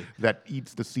behavior that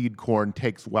eats the seed corn,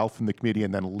 takes wealth from the community,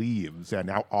 and then leaves and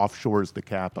now offshores the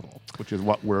capital, which is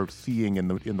what we're seeing in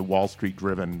the Wall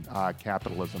Street-driven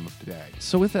capitalism of today.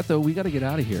 So with that, though, we got to get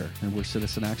out of here. And we're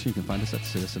Citizen Action. You can find us at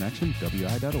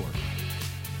citizenactionwi.org.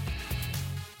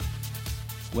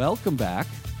 Welcome back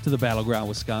to the Battleground,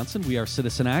 Wisconsin. We are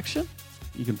Citizen Action.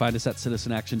 You can find us at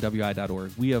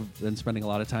citizenactionwi.org. We have been spending a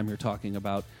lot of time here talking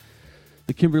about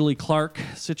the Kimberly-Clark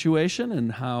situation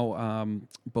and how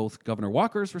both Governor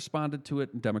Walker's responded to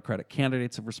it and Democratic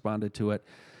candidates have responded to it.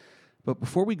 But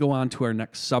before we go on to our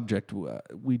next subject,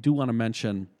 we do want to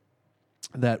mention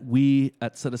that we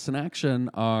at Citizen Action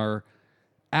are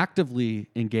actively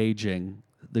engaging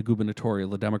the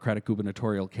Democratic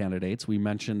gubernatorial candidates. We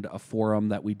mentioned a forum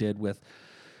that we did with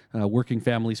Working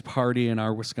Families Party and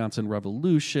our Wisconsin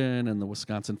Revolution and the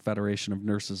Wisconsin Federation of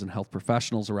Nurses and Health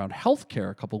Professionals around healthcare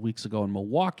a couple weeks ago in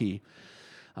Milwaukee.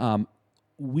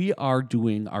 We are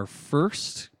doing our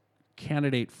first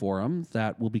candidate forum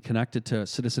that will be connected to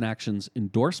Citizen Action's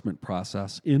endorsement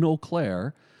process in Eau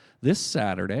Claire this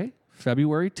Saturday,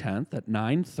 February 10th at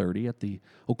 9:30 at the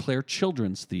Eau Claire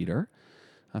Children's Theater.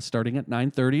 Starting at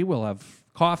 9:30, we'll have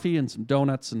coffee and some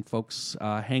donuts and folks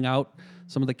hang out.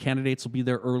 Some of the candidates will be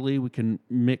there early. We can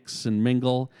mix and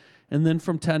mingle. And then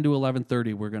from 10 to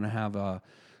 11:30, we're going to have a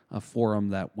forum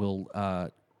that will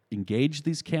engage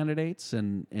these candidates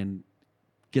and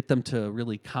get them to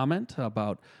really comment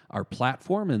about our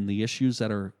platform and the issues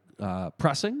that are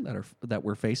pressing, that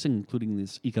we're facing, including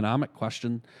this economic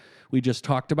question we just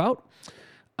talked about.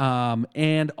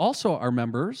 And also our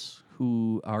members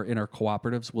who are in our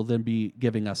cooperatives will then be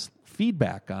giving us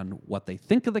feedback on what they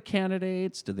think of the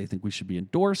candidates. Do they think we should be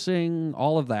endorsing?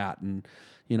 All of that. And,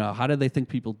 how do they think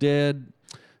people did?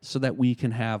 So that we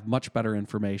can have much better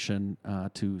information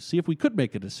to see if we could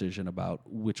make a decision about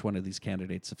which one of these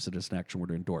candidates, if Citizen Action were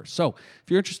to endorse. So if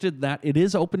you're interested in that, it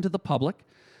is open to the public.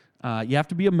 You have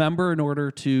to be a member in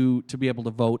order to be able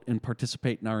to vote and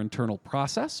participate in our internal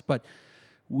process. But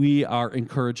we are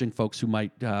encouraging folks who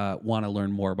might want to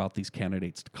learn more about these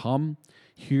candidates to come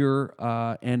here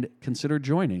and consider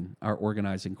joining our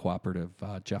organizing cooperative.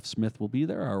 Jeff Smith will be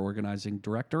there, our organizing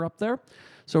director up there.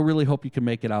 So really hope you can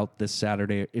make it out this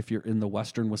Saturday if you're in the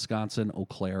western Wisconsin, Eau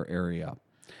Claire area.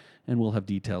 And we'll have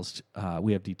details.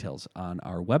 We have details on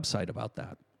our website about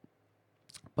that.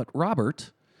 But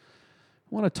Robert,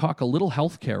 I want to talk a little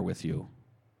healthcare with you.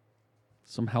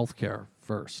 Some healthcare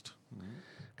first.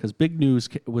 Because big news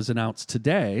was announced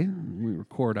today, we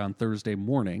record on Thursday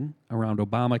morning, around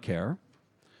Obamacare.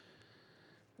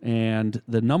 And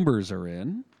the numbers are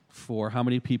in for how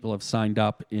many people have signed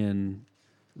up in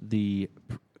the,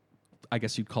 I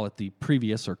guess you'd call it the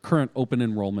previous or current open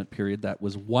enrollment period. That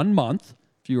was 1 month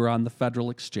if you were on the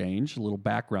federal exchange. A little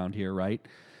background here, right?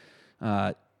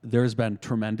 There's been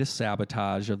tremendous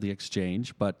sabotage of the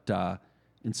exchange, but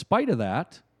in spite of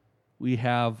that, we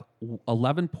have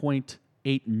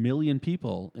 11.8 million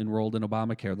people enrolled in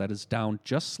Obamacare. That is down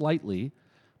just slightly,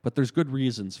 but there's good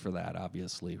reasons for that,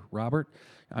 obviously. Robert,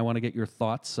 I want to get your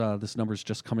thoughts. This number is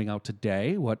just coming out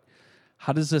today.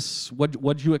 How does this?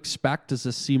 What do you expect? Does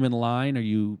this seem in line? Are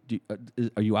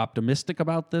you optimistic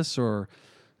about this, or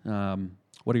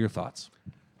what are your thoughts?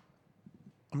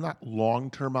 I'm not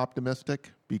long-term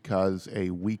optimistic because a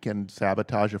weakened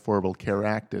sabotage Affordable Care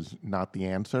Act is not the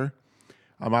answer.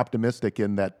 I'm optimistic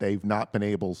in that they've not been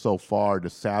able so far to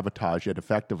sabotage it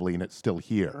effectively, and it's still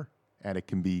here, and it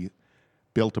can be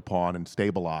built upon and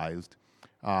stabilized.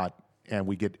 And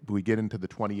we get into the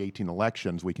 2018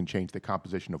 elections, we can change the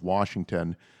composition of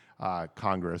Washington,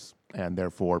 Congress, and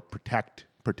therefore protect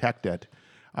it.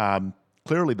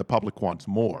 Clearly, the public wants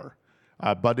more,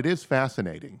 but it is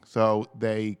fascinating. So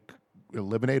they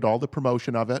eliminate all the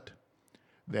promotion of it.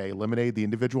 They eliminate the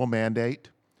individual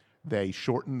mandate. They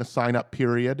shortened the sign-up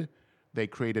period. They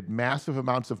created massive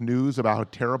amounts of news about how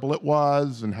terrible it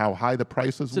was and how high the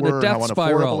prices were and how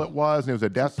unaffordable it was. And it was a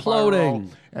death spiral.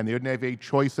 And they didn't have any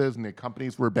choices, and the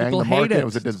companies were banging the market. It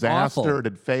was a disaster. It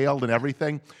had failed and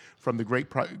everything. From the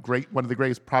one of the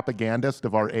greatest propagandists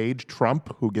of our age,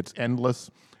 Trump, who gets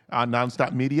endless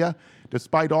nonstop media.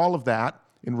 Despite all of that,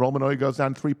 enrollment only goes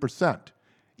down 3%,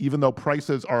 even though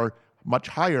prices are much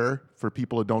higher for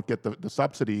people who don't get the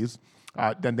subsidies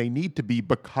than they need to be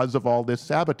because of all this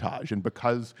sabotage and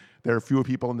because there are fewer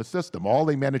people in the system. All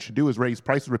they manage to do is raise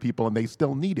prices for people, and they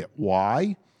still need it.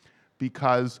 Why?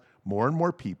 Because more and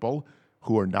more people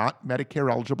who are not Medicare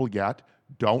eligible yet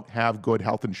don't have good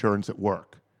health insurance at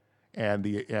work, and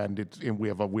we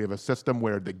have a system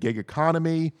where the gig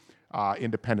economy,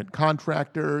 independent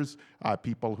contractors,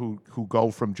 people who go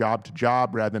from job to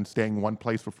job rather than staying in one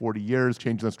place for 40 years,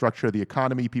 changing the structure of the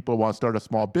economy. People who want to start a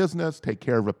small business, take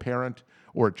care of a parent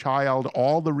or a child,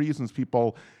 all the reasons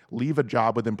people leave a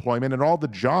job with employment, and all the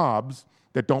jobs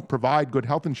that don't provide good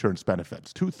health insurance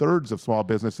benefits. 2/3 of small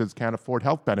businesses can't afford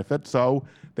health benefits, so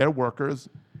their workers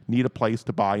need a place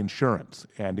to buy insurance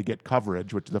and to get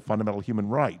coverage, which is a fundamental human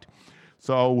right.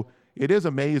 So it is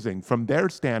amazing from their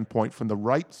standpoint. From the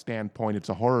right standpoint, it's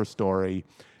a horror story.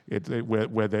 It's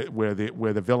where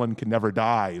the villain can never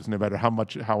die, no matter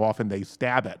how often they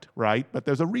stab it, right? But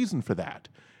there's a reason for that,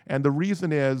 and the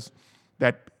reason is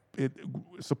that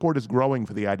support is growing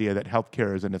for the idea that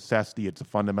healthcare is a necessity, it's a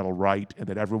fundamental right, and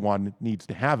that everyone needs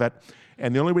to have it.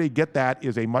 And the only way to get that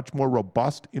is a much more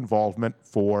robust involvement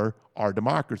for our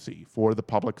democracy, for the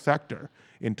public sector.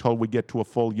 Until we get to a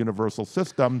full universal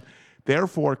system,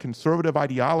 Therefore, conservative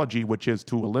ideology, which is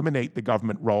to eliminate the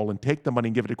government role and take the money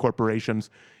and give it to corporations,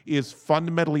 is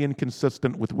fundamentally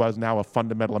inconsistent with what is now a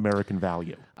fundamental American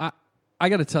value. I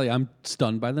got to tell you, I'm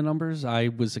stunned by the numbers. I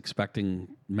was expecting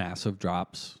massive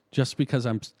drops just because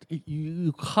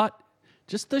you cut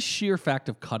just the sheer fact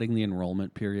of cutting the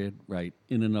enrollment period, right,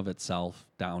 in and of itself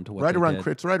down to what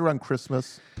It's right around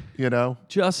Christmas,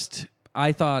 Just,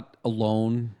 I thought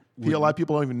alone a lot of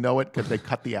people don't even know it because they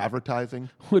cut the advertising.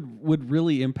 Would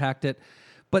really impact it.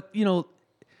 But,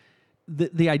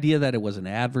 the idea that it wasn't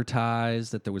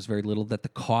advertised, that there was very little, that the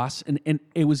costs, and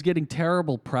it was getting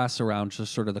terrible press around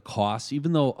just sort of the costs,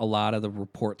 even though a lot of the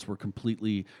reports were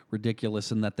completely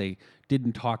ridiculous and that they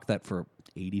didn't talk that for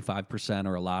 85%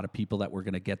 or a lot of people that were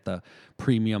going to get the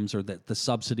premiums or the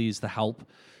subsidies, the help,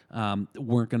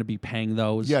 weren't going to be paying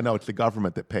those. Yeah, no, it's the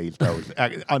government that pays those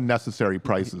unnecessary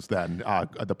prices then,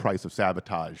 the price of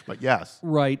sabotage. But yes.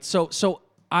 Right. So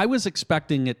I was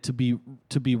expecting it to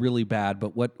be really bad,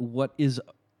 but what is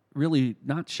really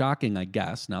not shocking, I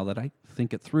guess, now that I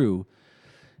think it through,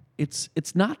 it's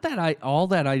not that all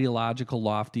that ideological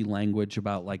lofty language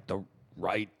about like the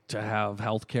right to have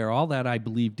health care, all that I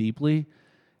believe deeply.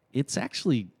 It's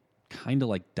actually kind of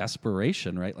like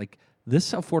desperation, right? Like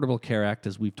this Affordable Care Act,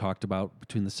 as we've talked about,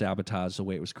 between the sabotage, the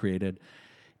way it was created,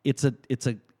 it's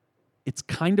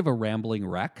kind of a rambling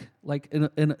wreck, like in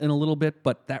a little bit,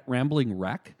 but that rambling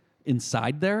wreck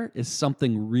inside there is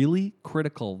something really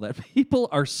critical that people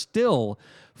are still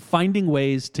finding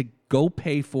ways to go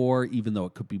pay for, even though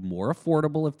it could be more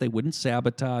affordable if they wouldn't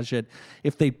sabotage it,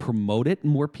 if they promote it,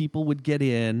 more people would get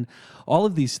in, all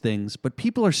of these things. But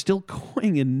people are still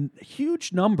going in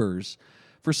huge numbers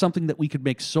for something that we could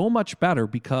make so much better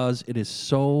because it is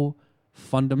so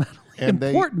fundamentally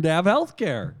important to have health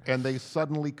care. And they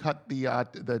suddenly cut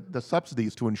the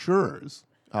subsidies to insurers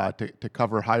to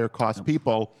cover higher cost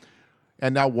people.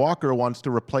 And now Walker wants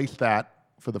to replace that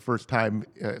for the first time,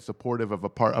 supportive of a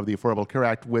part of the Affordable Care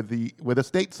Act with a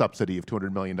state subsidy of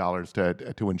 $200 million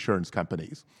to insurance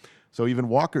companies. So even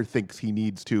Walker thinks he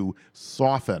needs to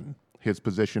soften his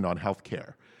position on health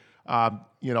care.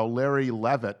 Larry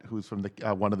Levitt, who's from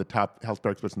one of the top health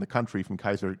experts in the country from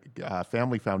Kaiser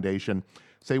Family Foundation,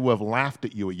 would have laughed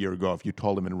at you a year ago if you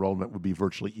told him enrollment would be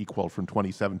virtually equal from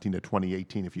 2017 to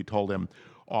 2018, if you told him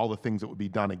all the things that would be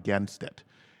done against it.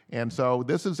 And so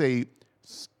this is a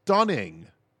stunning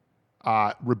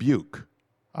rebuke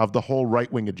of the whole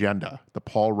right-wing agenda, the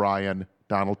Paul Ryan,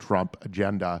 Donald Trump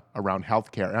agenda around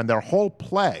healthcare, and their whole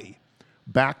play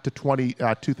back to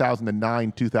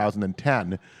 2009,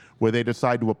 2010, where they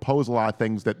decided to oppose a lot of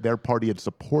things that their party had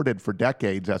supported for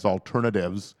decades as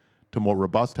alternatives to more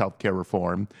robust healthcare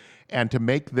reform, and to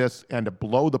make this and to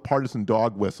blow the partisan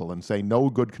dog whistle and say no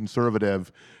good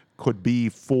conservative could be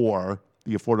for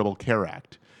the Affordable Care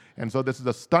Act. And so this is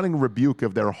a stunning rebuke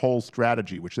of their whole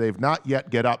strategy, which they've not yet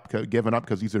given up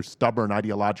because these are stubborn,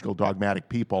 ideological, dogmatic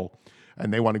people,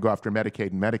 and they want to go after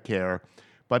Medicaid and Medicare.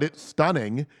 But it's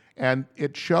stunning, and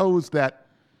it shows that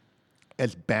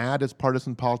as bad as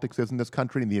partisan politics is in this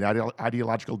country and the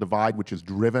ideological divide, which is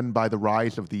driven by the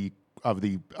rise of the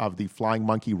flying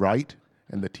monkey right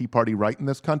and the Tea Party right in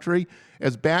this country,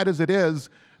 as bad as it is,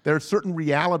 there are certain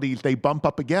realities they bump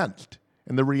up against.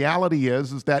 And the reality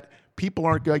is that people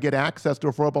aren't going to get access to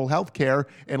affordable health care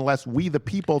unless we, the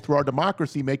people, through our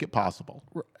democracy, make it possible.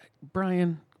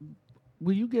 Brian,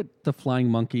 will you get the Flying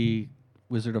Monkey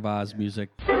Wizard of Oz music?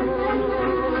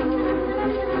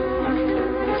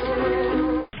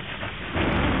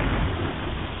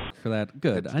 For that,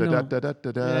 good. I know.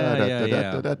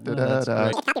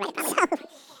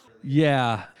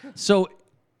 Yeah. So,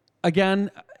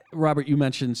 again, Robert, you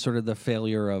mentioned sort of the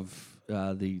failure of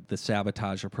the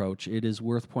sabotage approach. It is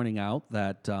worth pointing out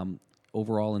that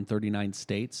overall in 39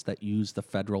 states that use the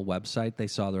federal website, they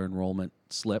saw their enrollment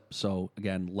slip. So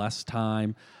again, less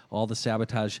time, all the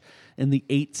sabotage. In the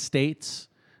 8 states,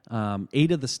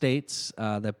 8 of the states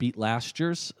that beat last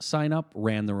year's sign up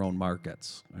ran their own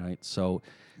markets. Right, so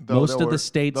most of the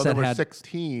states that had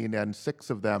 16, and 6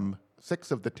 of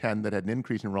the 10 that had an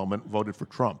increased enrollment voted for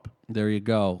Trump. There you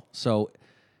go. So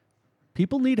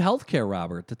people need health care,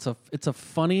 Robert. It's a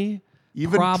funny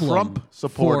even problem Trump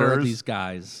supporters for these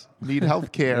guys. Need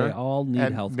health care. They all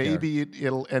need health care. Maybe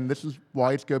it'll, and this is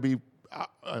why it's going to be,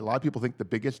 a lot of people think, the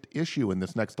biggest issue in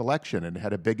this next election, and it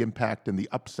had a big impact in the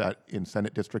upset in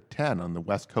Senate District 10 on the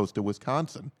west coast of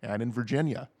Wisconsin and in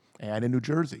Virginia and in New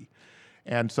Jersey.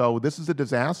 And so this is a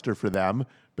disaster for them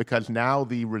because now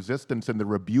the resistance and the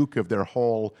rebuke of their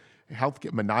whole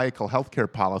maniacal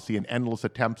healthcare policy and endless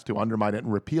attempts to undermine it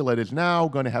and repeal it is now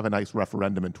going to have a nice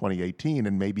referendum in 2018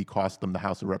 and maybe cost them the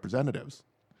House of Representatives.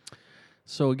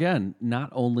 So again, not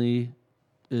only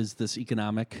is this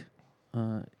economic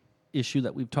issue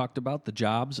that we've talked about, the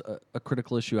jobs, a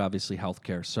critical issue, obviously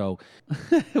healthcare. So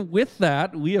with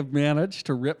that, we have managed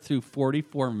to rip through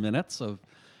 44 minutes of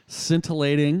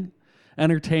scintillating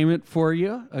entertainment for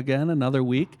you. Again, another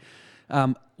week.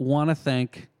 Want to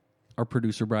thank our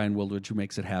producer, Brian Wildridge, who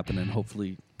makes it happen and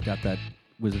hopefully got that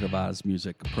Wizard of Oz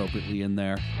music appropriately in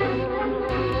there.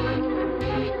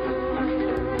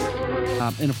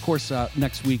 And of course,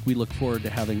 next week we look forward to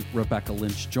having Rebecca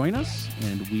Lynch join us,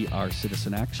 and we are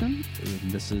Citizen Action,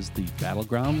 and this is the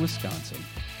Battleground, Wisconsin.